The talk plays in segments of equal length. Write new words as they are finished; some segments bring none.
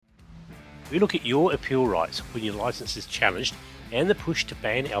We look at your appeal rights when your licence is challenged and the push to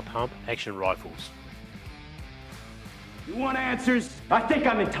ban our pump-action rifles. You want answers? I think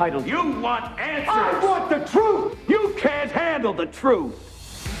I'm entitled. You want answers? I want the truth! You can't handle the truth!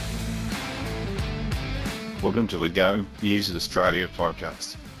 Welcome to the Gun News Australia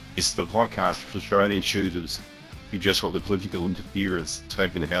podcast. It's the podcast for Australian shooters who just want the political interference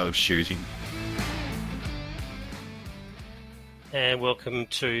taken out of shooting. And welcome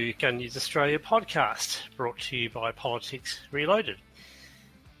to Gun News Australia podcast, brought to you by Politics Reloaded.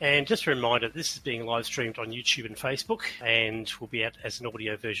 And just a reminder, this is being live streamed on YouTube and Facebook, and will be out as an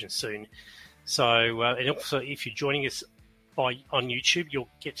audio version soon. So, and also if you're joining us on YouTube, you'll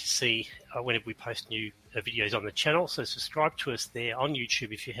get to see whenever we post new videos on the channel. So subscribe to us there on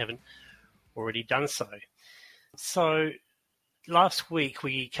YouTube if you haven't already done so. So last week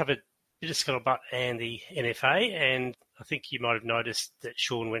we covered a bit of scuttlebutt and the NFA, and I think you might have noticed that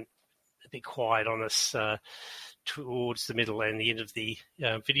Sean went a bit quiet on us towards the middle and the end of the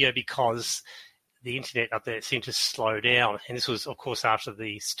video because the internet up there seemed to slow down. And this was, of course, after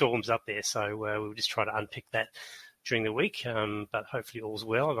the storms up there. So we were just trying to unpick that during the week, but hopefully all's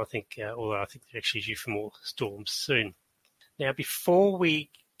well. And I think, although I think they're actually due for more storms soon. Now, before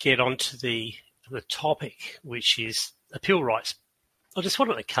we get on to the topic, which is appeal rights, I just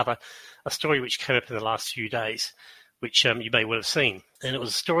wanted to cover a story which came up in the last few days, which you may well have seen. And it was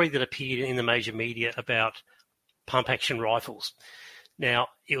a story that appeared in the major media about pump-action rifles. Now,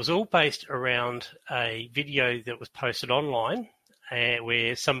 it was all based around a video that was posted online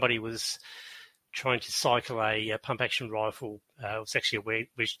where somebody was trying to cycle a pump-action rifle. It was actually a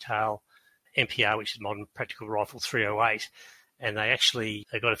Wedgetail MPR, which is Modern Practical Rifle 308, and they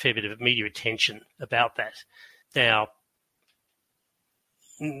got a fair bit of media attention about that. Now,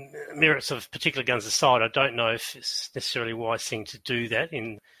 merits of particular guns aside, I don't know if it's necessarily a wise thing to do that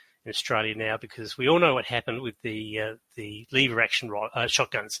in Australia now, because we all know what happened with the lever action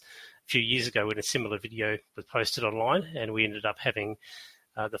shotguns a few years ago when a similar video was posted online, and we ended up having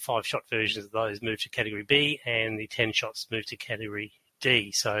the 5-shot versions of those move to Category B and the 10 shots move to Category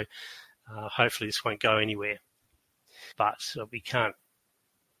D. So hopefully this won't go anywhere, but we can't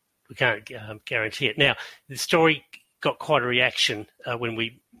guarantee it. Now, the story got quite a reaction when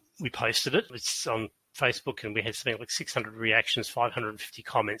we posted it. It's on Facebook, and we had something like 600 reactions, 550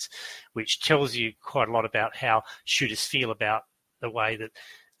 comments, which tells you quite a lot about how shooters feel about the way that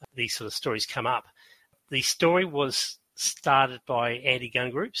these sort of stories come up. The story was started by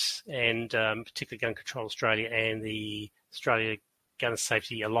anti-gun groups, and particularly Gun Control Australia and the Australia Gun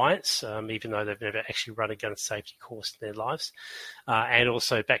Safety Alliance, even though they've never actually run a gun safety course in their lives, and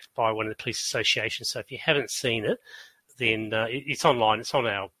also backed by one of the police associations. So if you haven't seen it, then it's online. It's on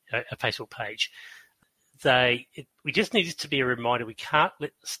our Facebook page. We just need it to be a reminder. We can't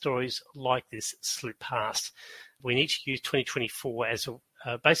let stories like this slip past. We need to use 2024 as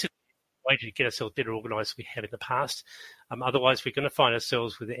a basically way to get ourselves better organised than we have in the past. Otherwise, we're going to find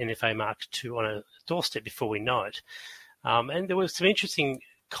ourselves with the NFA Mark II on a doorstep before we know it. And there were some interesting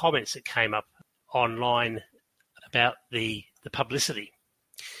comments that came up online about the publicity.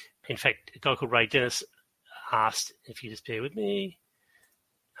 In fact, a guy called Ray Dennis asked, if you just bear with me,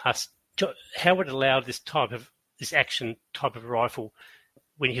 how would it allow this action type of rifle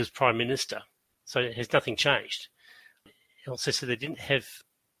when he was Prime Minister? So has nothing changed. He also said they didn't have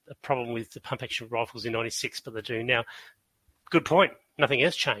a problem with the pump-action rifles in 96, but they do now. Good point. Nothing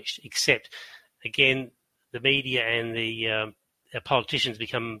has changed, except, again, the media and the politicians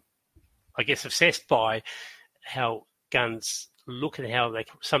become, I guess, obsessed by how guns look and how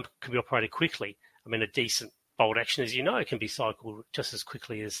some can be operated quickly. I mean, a decent bolt action, as you know, can be cycled just as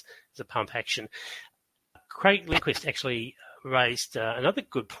quickly as a pump action. Craig Lindquist actually raised another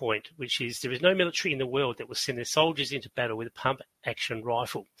good point, which is there is no military in the world that will send their soldiers into battle with a pump action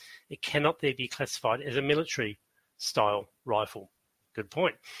rifle. It cannot there be classified as a military style rifle. Good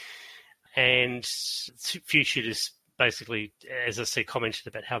point. And few shooters basically, as I said, commented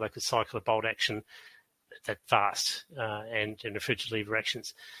about how they could cycle a bolt action that fast and referred to lever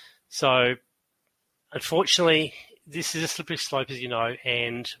actions. So unfortunately, this is a slippery slope, as you know,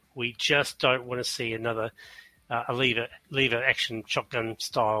 and we just don't want to see another a lever action shotgun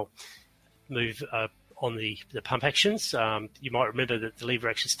style move on the pump actions. You might remember that the lever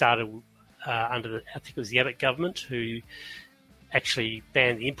action started under I think it was the Abbott government, who actually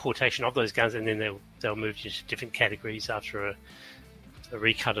banned the importation of those guns, and then they'll move into different categories after a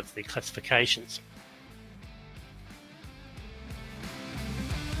recut of the classifications.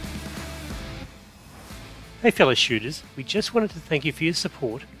 Hey fellow shooters, we just wanted to thank you for your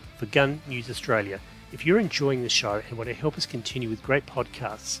support for Gun News Australia. If you're enjoying the show and want to help us continue with great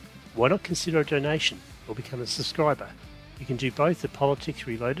podcasts, why not consider a donation or become a subscriber? You can do both at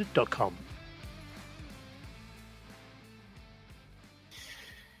politicsreloaded.com.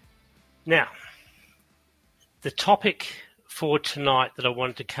 Now, the topic for tonight that I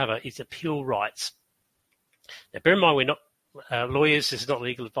wanted to cover is appeal rights. Now, bear in mind, we're not lawyers, this is not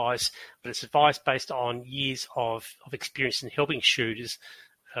legal advice, but it's advice based on years of experience in helping shooters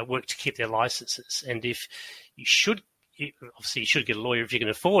work to keep their licenses. And if you should, obviously you should get a lawyer if you can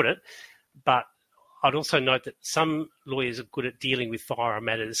afford it, but I'd also note that some lawyers are good at dealing with firearm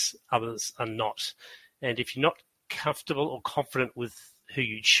matters, others are not. And if you're not comfortable or confident with who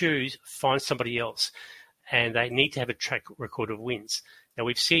you choose, find somebody else. And they need to have a track record of wins. Now,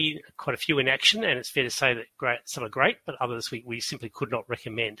 we've seen quite a few in action, and it's fair to say that some are great, but others we simply could not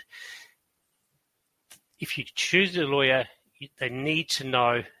recommend. If you choose a lawyer, they need to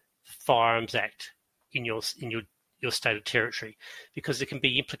know the Firearms Act in your state or territory, because there can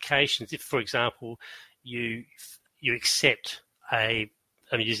be implications if, for example, you accept I'm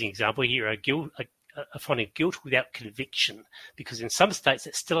using an example here, a finding of guilt without conviction, because in some states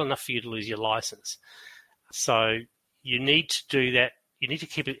that's still enough for you to lose your license. So you need to do that. You need to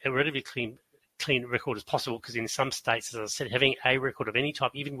keep a relatively clean record as possible, because in some states, as I said, having a record of any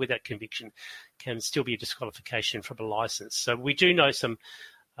type, even without conviction, can still be a disqualification from a license. So we do know some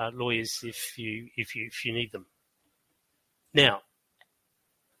lawyers if you need them. Now,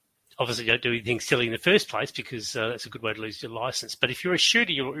 obviously, don't do anything silly in the first place, because that's a good way to lose your license. But if you're a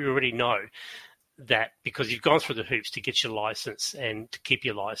shooter, you already know that, because you've gone through the hoops to get your license and to keep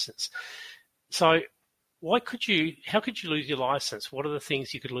your license. So how could you lose your license? What are the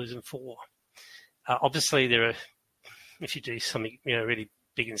things you could lose them for? Obviously, if you do something really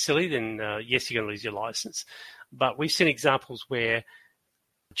big and silly, then yes, you're going to lose your license. But we've seen examples where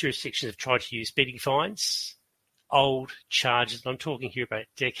jurisdictions have tried to use speeding fines, old charges, and I'm talking here about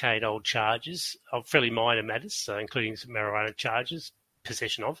decade-old charges of fairly minor matters, so including some marijuana charges,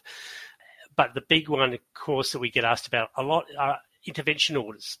 possession of. But the big one, of course, that we get asked about a lot are intervention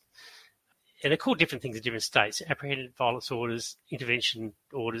orders. And they're called different things in different states: apprehended violence orders, intervention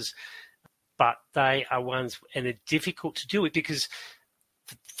orders. But they are ones, and they're difficult to deal with, because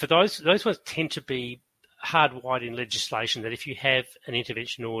for those ones tend to be hardwired in legislation that if you have an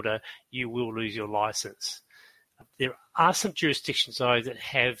intervention order, you will lose your license. There are some jurisdictions, though, that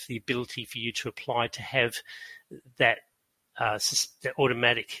have the ability for you to apply to have that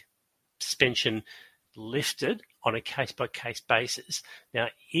automatic suspension lifted on a case-by-case basis. Now,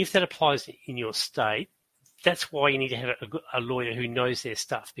 if that applies in your state, that's why you need to have a lawyer who knows their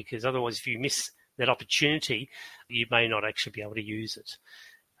stuff, because otherwise, if you miss that opportunity, you may not actually be able to use it.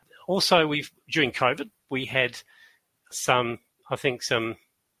 Also, during COVID, we had some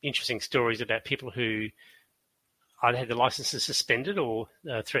interesting stories about people who either had their licenses suspended or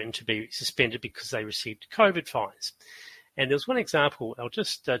threatened to be suspended because they received COVID fines. And there's one example, I'll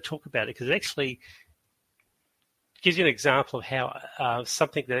just talk about it, because it actually gives you an example of how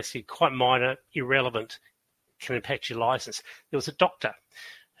something that's actually quite minor, irrelevant, can impact your license. There was a doctor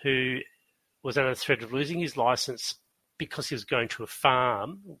who was under the threat of losing his license because he was going to a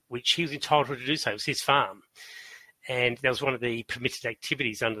farm, which he was entitled to do so. It was his farm. And that was one of the permitted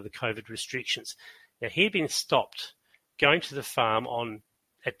activities under the COVID restrictions. Now, he had been stopped going to the farm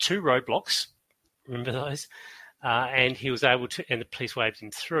at 2 roadblocks, remember those? And he was able to, and the police waved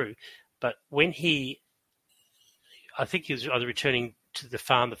him through. But when I think he was either returning to the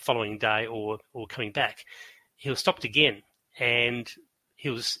farm the following day or coming back, he was stopped again, and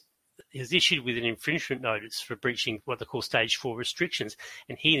he was issued with an infringement notice for breaching what they call stage 4 restrictions,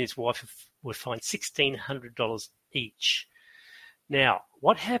 and he and his wife were fined $1,600 each. Now,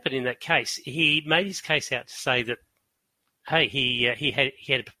 what happened in that case? He made his case out to say that, hey, he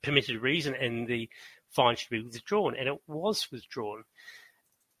had a permitted reason and the fine should be withdrawn, and it was withdrawn.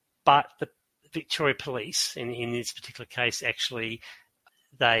 But the Victoria Police, in this particular case, actually,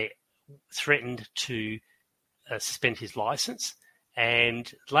 they threatened to suspend his license. And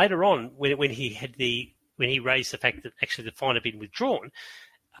later on, when he raised the fact that actually the fine had been withdrawn,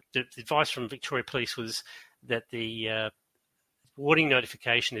 the advice from Victoria Police was that the warning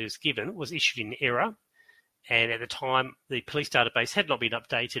notification that was given was issued in error, and at the time the police database had not been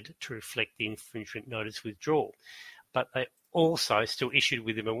updated to reflect the infringement notice withdrawal. But they also still issued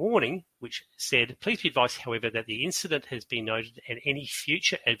with him a warning which said, please be advised, however, that the incident has been noted and any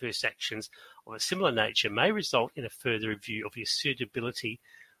future adverse actions of a similar nature may result in a further review of your suitability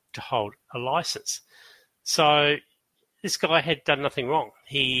to hold a license. So this guy had done nothing wrong.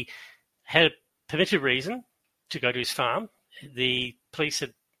 He had a permitted reason to go to his farm. The police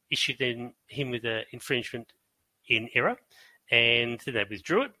had issued him with an infringement in error, and then they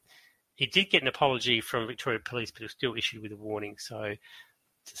withdrew it. he did get an apology from Victoria Police, but he was still issued with a warning. So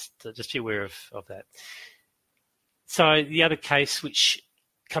just be aware of that. So the other case which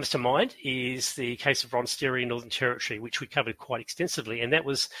comes to mind is the case of Ron Sterry in Northern Territory, which we covered quite extensively. And that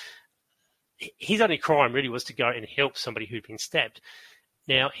was, his only crime really was to go and help somebody who'd been stabbed.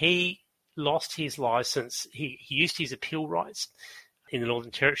 Now, he lost his license. He used his appeal rights in the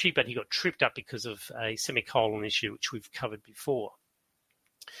Northern Territory, but he got tripped up because of a semicolon issue, which we've covered before.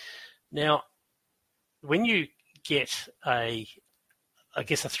 Now, when you get a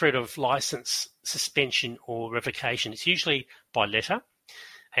threat of license suspension or revocation, it's usually by letter.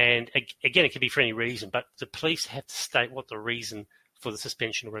 And again, it can be for any reason, but the police have to state what the reason for the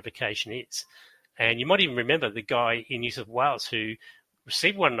suspension or revocation is. And you might even remember the guy in New South Wales who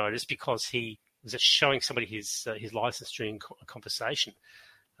received one notice because he was showing somebody his license during a conversation.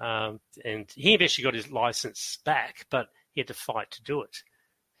 And he eventually got his license back, but he had to fight to do it.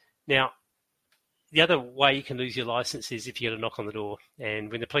 Now, the other way you can lose your license is if you get a knock on the door.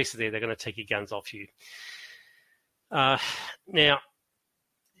 And when the police are there, they're going to take your guns off you. Now,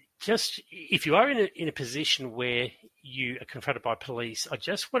 just if you are in a position where you are confronted by police, I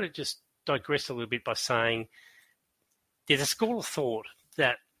just want to digress a little bit by saying there's a school of thought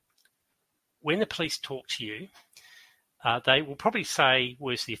that when the police talk to you, they will probably say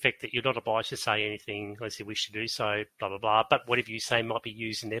words to the effect that you're not obliged to say anything unless you wish to do so, blah, blah, blah, but whatever you say might be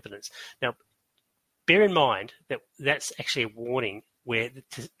used in evidence. Now, bear in mind that that's actually a warning where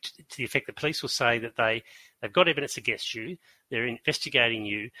to the effect that police will say that they've got evidence against you, they're investigating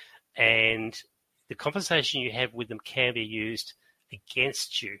you, and the conversation you have with them can be used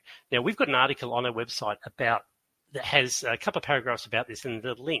against you. Now, we've got an article on our website that has a couple of paragraphs about this and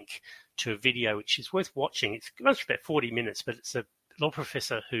the link to a video which is worth watching. It runs for about 40 minutes, but it's a law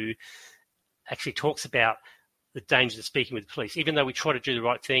professor who actually talks about the dangers of speaking with the police. Even though we try to do the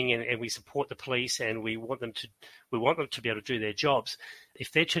right thing and we support the police and we want them to be able to do their jobs,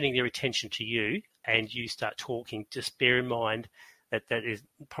 if they're turning their attention to you and you start talking, just bear in mind that is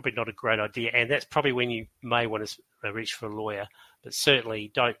probably not a great idea. And that's probably when you may want to reach for a lawyer. But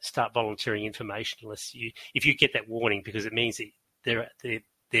certainly don't start volunteering information if you get that warning, because it means that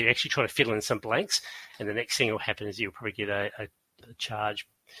they're actually trying to fill in some blanks, and the next thing that will happen is you'll probably get a charge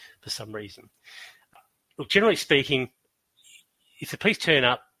for some reason. Look, generally speaking, if the police turn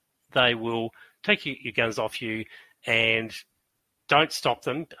up, they will take your guns off you and don't stop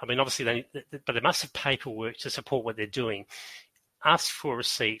them. I mean, obviously, but they must have paperwork to support what they're doing. Ask for a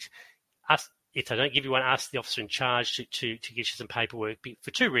receipt. If they don't give you one, ask the officer in charge to get you some paperwork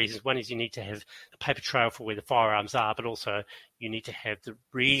for two reasons. One is you need to have a paper trail for where the firearms are, but also you need to have the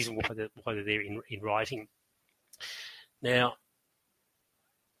reason why they're there in writing. Now,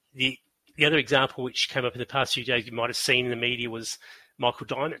 the other example which came up in the past few days you might have seen in the media was Michael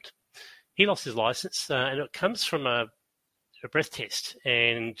Diamond. He lost his license, and it comes from a breath test,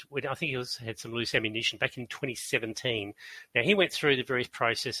 and I think he had some loose ammunition back in 2017. Now, he went through the various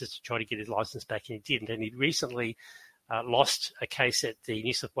processes to try to get his license back, and he didn't. And he recently lost a case at the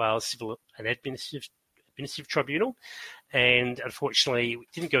New South Wales Civil and Administrative Tribunal, and unfortunately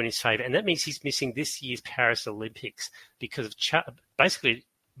it didn't go in his favour. And that means he's missing this year's Paris Olympics because of basically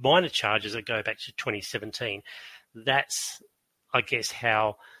minor charges that go back to 2017. That's, I guess,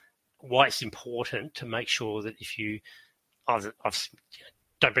 why it's important to make sure that if you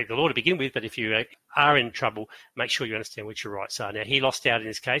don't break the law to begin with, but if you are in trouble, make sure you understand what your rights are. Now, he lost out in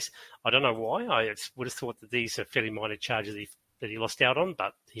this case. I don't know why. I would have thought that these are fairly minor charges that he lost out on,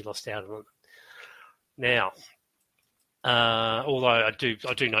 but he lost out on them. Now, although I do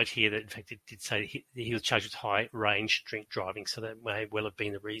note here that, in fact, it did say he was charged with high-range drink driving, so that may well have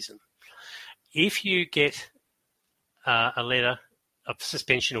been the reason. If you get a letter of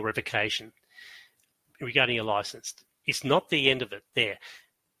suspension or revocation regarding your license, it's not the end of it there.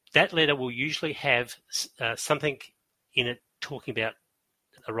 That letter will usually have something in it talking about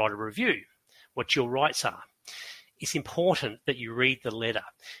a right of review, what your rights are. It's important that you read the letter.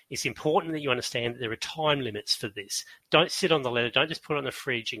 It's important that you understand that there are time limits for this. Don't sit on the letter. Don't just put it on the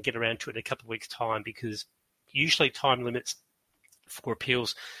fridge and get around to it in a couple of weeks' time, because usually time limits for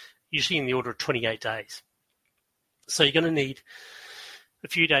appeals, usually in the order of 28 days. So you're going to need a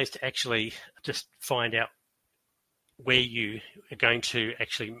few days to actually just find out where you are going to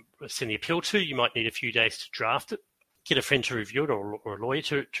actually send the appeal to. You might need a few days to draft it, get a friend to review it or a lawyer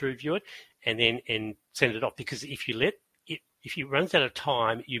to review it, and send it off. Because if you run out of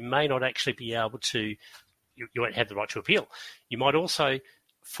time, you may not actually be able to, you won't have the right to appeal. You might also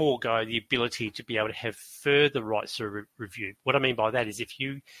forego the ability to be able to have further rights to review. What I mean by that is if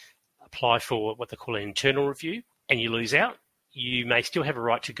you apply for what they call an internal review and you lose out, you may still have a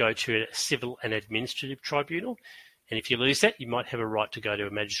right to go to a civil and administrative tribunal. And if you lose that, you might have a right to go to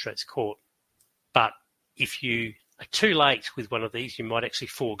a magistrate's court. But if you are too late with one of these, you might actually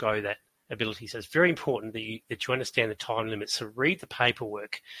forego that ability. So it's very important that you understand the time limits. So read the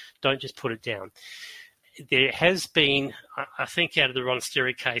paperwork. Don't just put it down. There has been, I think, out of the Ron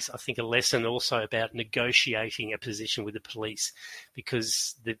Sterry case, I think a lesson also about negotiating a position with the police,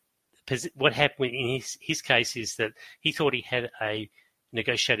 because what happened in his case is that he thought he had a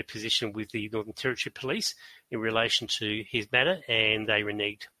negotiated position with the Northern Territory Police in relation to his matter, and they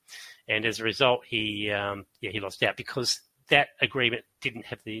reneged. And as a result, he lost out because that agreement didn't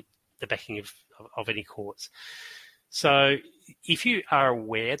have the backing of any courts. So if you are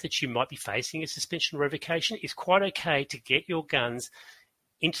aware that you might be facing a suspension or revocation, it's quite okay to get your guns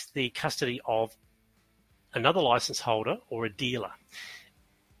into the custody of another license holder or a dealer.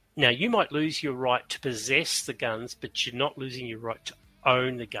 Now, you might lose your right to possess the guns, but you're not losing your right to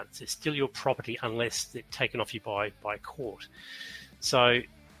own the guns. They're still your property unless they're taken off you by court. So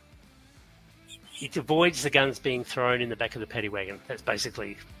it avoids the guns being thrown in the back of the paddy wagon. That's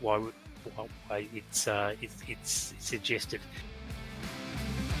basically why it's suggested.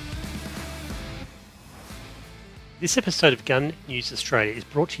 This episode of Gun News Australia is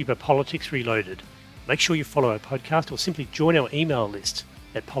brought to you by Politics Reloaded. Make sure you follow our podcast or simply join our email list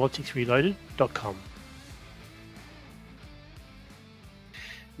at politicsreloaded.com.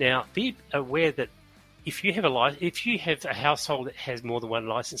 Now, be aware that if you have a household that has more than one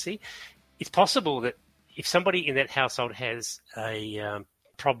licensee, it's possible that if somebody in that household has a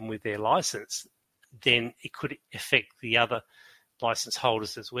problem with their license, then it could affect the other license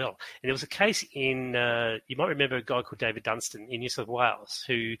holders as well. And there was a case in, you might remember a guy called David Dunstan in New South Wales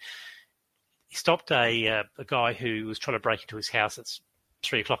who stopped a guy who was trying to break into his house at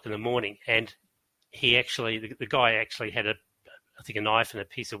 3 o'clock in the morning, and the guy actually had a knife and a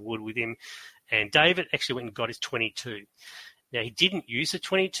piece of wood with him, and David actually went and got his .22. Now, he didn't use the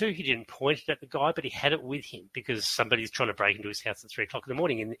 .22, he didn't point it at the guy, but he had it with him because somebody's trying to break into his house at 3 o'clock in the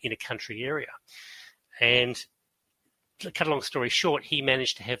morning in a country area. And to cut a long story short, he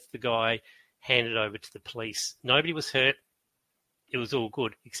managed to have the guy handed over to the police. Nobody was hurt. It was all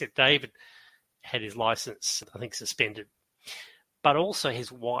good, except David had his license, I think, suspended. But also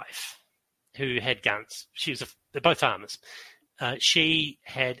his wife, who had guns. They're both farmers. She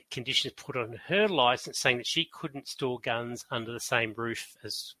had conditions put on her license saying that she couldn't store guns under the same roof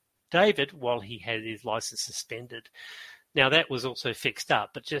as David while he had his license suspended. Now, that was also fixed up,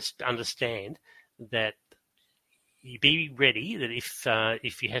 but just understand that you be ready that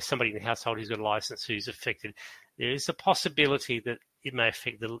if you have somebody in the household who's got a license who's affected, there is a possibility that it may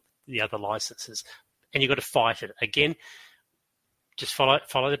affect the other licenses, and you've got to fight it. Again, just follow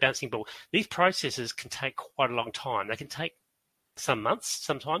the bouncing ball. These processes can take quite a long time. They can take some months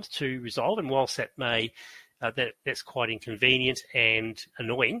sometimes to resolve, and whilst that that's quite inconvenient and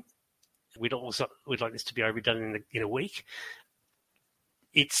annoying, we'd like this to be overdone in a week.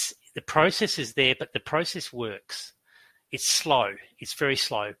 The process is there, but the process works. It's slow. It's very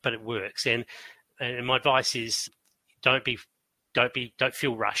slow, but it works. And my advice is don't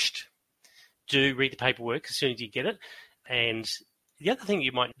feel rushed. Do read the paperwork as soon as you get it. And the other thing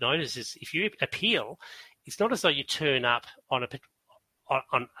you might notice is if you appeal, it's not as though you turn up on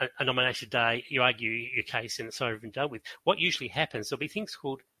a nomination day, you argue your case, and it's over and done with. What usually happens, there'll be things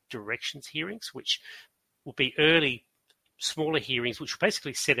called directions hearings, which will be early, smaller hearings, which will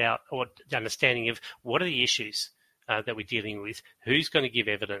basically set out the understanding of what are the issues that we're dealing with, who's going to give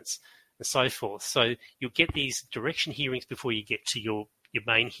evidence, and so forth. So you'll get these direction hearings before you get to your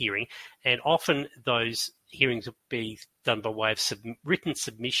main hearing, and often those hearings will be done by way of written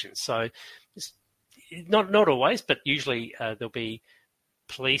submissions. So it's not always, but usually there'll be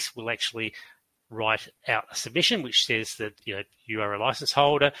police will actually write out a submission which says that you are a license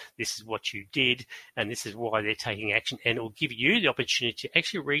holder, this is what you did, and this is why they're taking action, and it will give you the opportunity to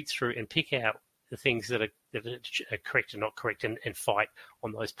actually read through and pick out the things that are correct and not correct, and fight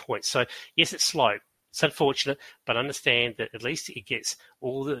on those points. So yes, it's slow. It's unfortunate, but understand that at least it gets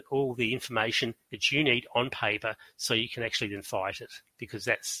all the information that you need on paper, so you can actually then fight it. Because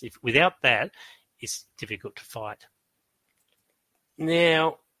without that, it's difficult to fight.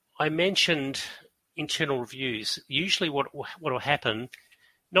 Now, I mentioned internal reviews. Usually, what will happen,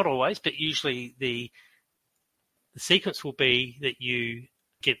 not always, but usually the sequence will be that you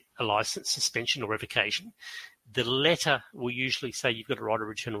get a license, suspension, or revocation. The letter will usually say you've got to write a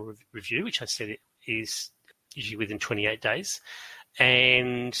internal review, which I said it is usually within 28 days.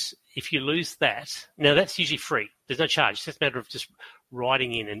 And if you lose that, now that's usually free. There's no charge. It's just a matter of just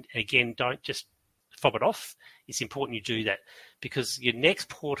writing in. And again, don't just fob it off, it's important you do that, because your next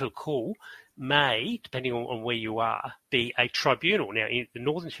port of call may, depending on where you are, be a tribunal. Now, in the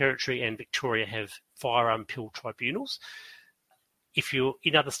Northern Territory and Victoria have firearm pill tribunals. If you're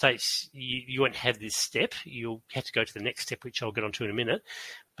in other states, you won't have this step. You'll have to go to the next step, which I'll get onto in a minute.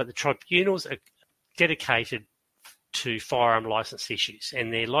 But the tribunals are dedicated to firearm licence issues,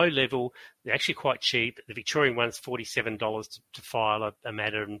 and they're low level. They're actually quite cheap. The Victorian one's $47 to file a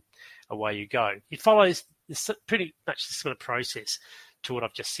matter, and away you go. It follows pretty much the similar process to what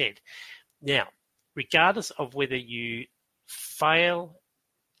I've just said. Now, regardless of whether you fail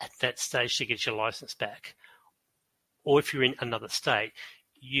at that stage to get your licence back, or if you're in another state,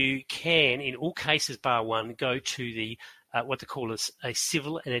 you can, in all cases bar one, go to the what they call a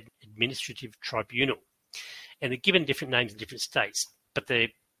civil and administrative tribunal, and they're given different names in different states. But the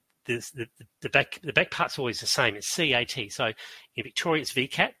back part's always the same. It's CAT. So in Victoria, it's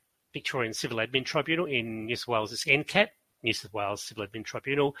VCAT, Victorian Civil Admin Tribunal. In New South Wales, it's NCAT, New South Wales Civil Admin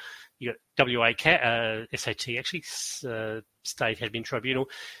Tribunal. You got WACAT, SAT actually, State Admin Tribunal.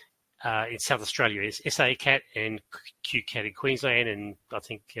 In South Australia is SACAT and QCAT in Queensland, and I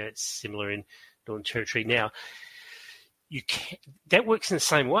think it's similar in Northern Territory. Now, that works in the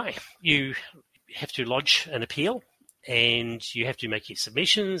same way. You have to lodge an appeal, and you have to make your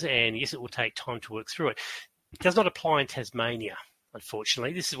submissions, and yes, it will take time to work through it. It does not apply in Tasmania,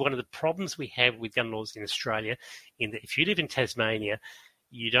 unfortunately. This is one of the problems we have with gun laws in Australia, in that if you live in Tasmania,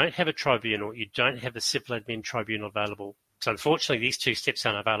 you don't have a tribunal, you don't have a civil admin tribunal available. So unfortunately, these two steps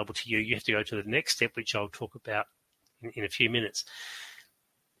aren't available to you. You have to go to the next step, which I'll talk about in a few minutes.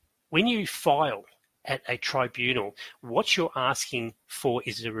 When you file at a tribunal, what you're asking for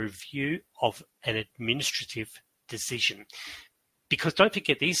is a review of an administrative decision. Because don't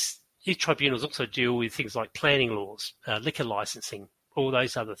forget, these tribunals also deal with things like planning laws, liquor licensing, all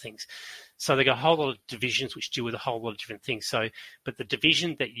those other things. So they've got a whole lot of divisions which deal with a whole lot of different things. So, but the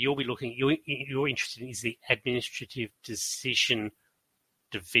division that you'll be you're interested in is the administrative decision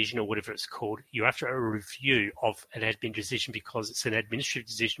division, or whatever it's called. You're after a review of an admin decision because it's an administrative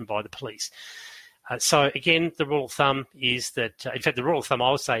decision by the police. So again, the rule of thumb is that, in fact, the rule of thumb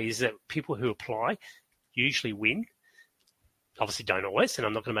I would say is that people who apply usually win. Obviously don't always, and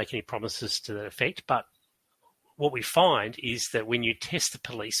I'm not going to make any promises to that effect, but what we find is that when you test the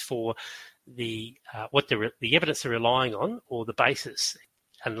police for the evidence they're relying on, or the basis,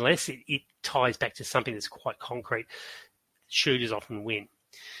 unless it ties back to something that's quite concrete, shooters often win.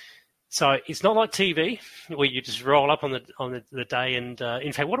 So it's not like TV where you just roll up on the day, and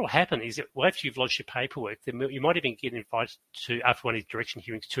in fact, what will happen is that after you've lodged your paperwork, you might even get invited to, after one of these direction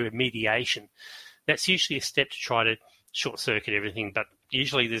hearings, to a mediation. That's usually a step to try to short circuit everything, but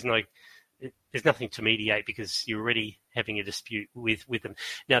usually there's nothing to mediate because you're already having a dispute with them.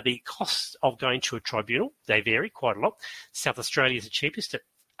 Now, the costs of going to a tribunal, they vary quite a lot. South Australia is the cheapest at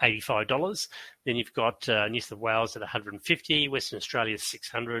 $85. Then you've got New South Wales at $150, Western Australia is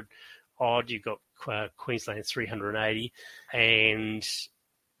 $600 odd. You've got Queensland at $380. And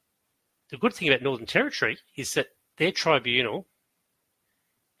the good thing about Northern Territory is that their tribunal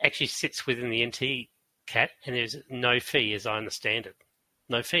actually sits within the NTCAT, and there's no fee, as I understand it.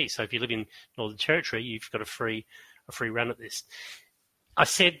 No fee. So if you live in Northern Territory, you've got a free run at this. I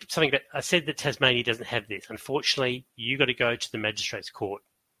said that Tasmania doesn't have this. Unfortunately, you got to go to the magistrate's court.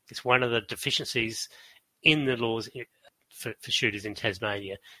 It's one of the deficiencies in the laws for shooters in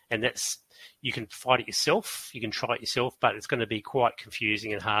Tasmania, and that's, you can fight it yourself, you can try it yourself, but it's going to be quite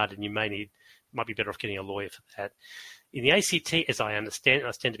confusing and hard, and you might be better off getting a lawyer for that. In the ACT, as I understand, and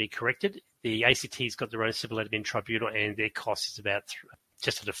I stand to be corrected, the ACT's got their own civil admin tribunal, and their cost is about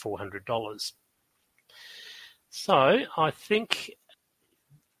just under $400. So I think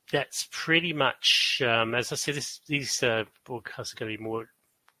that's pretty much, as I said, these broadcasts are going to be more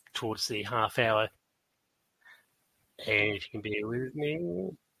towards the half hour. And if you can bear with me,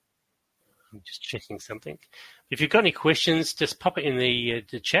 I'm just checking something. If you've got any questions, just pop it in the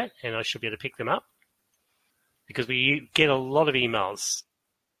chat, and I should be able to pick them up, because we get a lot of emails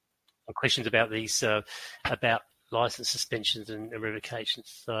and questions about these, about license suspensions and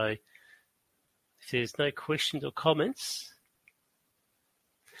revocations. So if there's no questions or comments,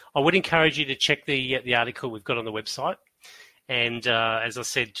 I would encourage you to check the article we've got on the website. And as I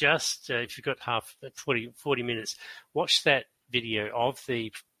said, just if you've got 40 minutes, watch that video of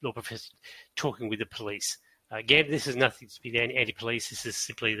the law professor talking with the police. Again, this is nothing to be anti-police. This is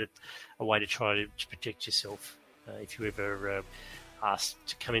simply a way to try to protect yourself if you ever asked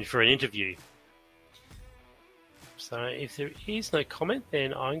to come in for an interview. So if there is no comment,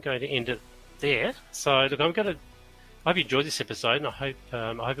 then I'm going to end it there. So look, I hope you enjoyed this episode, and I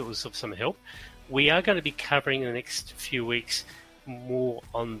hope it was of some help. We are going to be covering in the next few weeks more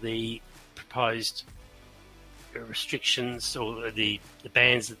on the proposed restrictions or the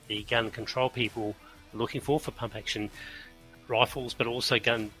bans that the gun control people are looking for pump action rifles, but also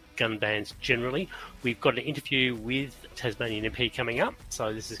gun bans generally. We've got an interview with Tasmanian MP coming up,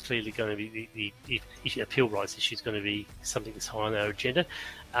 so this is clearly going to be the appeal rights issue is going to be something that's high on our agenda,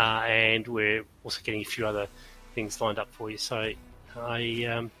 and we're also getting a few other things lined up for you. So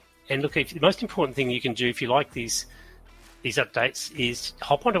and look, the most important thing you can do if you like these updates is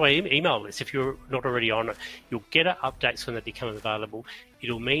hop onto our email list. If you're not already on it, you'll get our updates when they become available.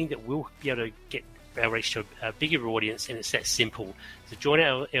 It'll mean that we'll be able to get our reach to a bigger audience, and it's that simple. So join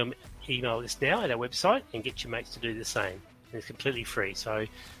our email list now at our website and get your mates to do the same. And it's completely free. So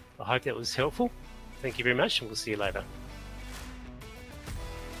I hope that was helpful. Thank you very much, and we'll see you later.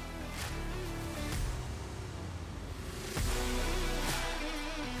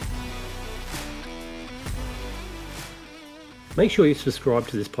 Make sure you subscribe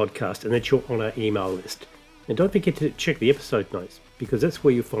to this podcast and that you're on our email list. And don't forget to check the episode notes, because that's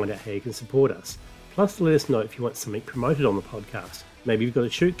where you'll find out how you can support us. Plus, let us know if you want something promoted on the podcast. Maybe you've got a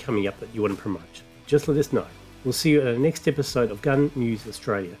shoot coming up that you want to promote. Just let us know. We'll see you at the next episode of Gun News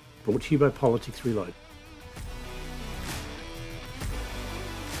Australia, brought to you by Politics Reloaded.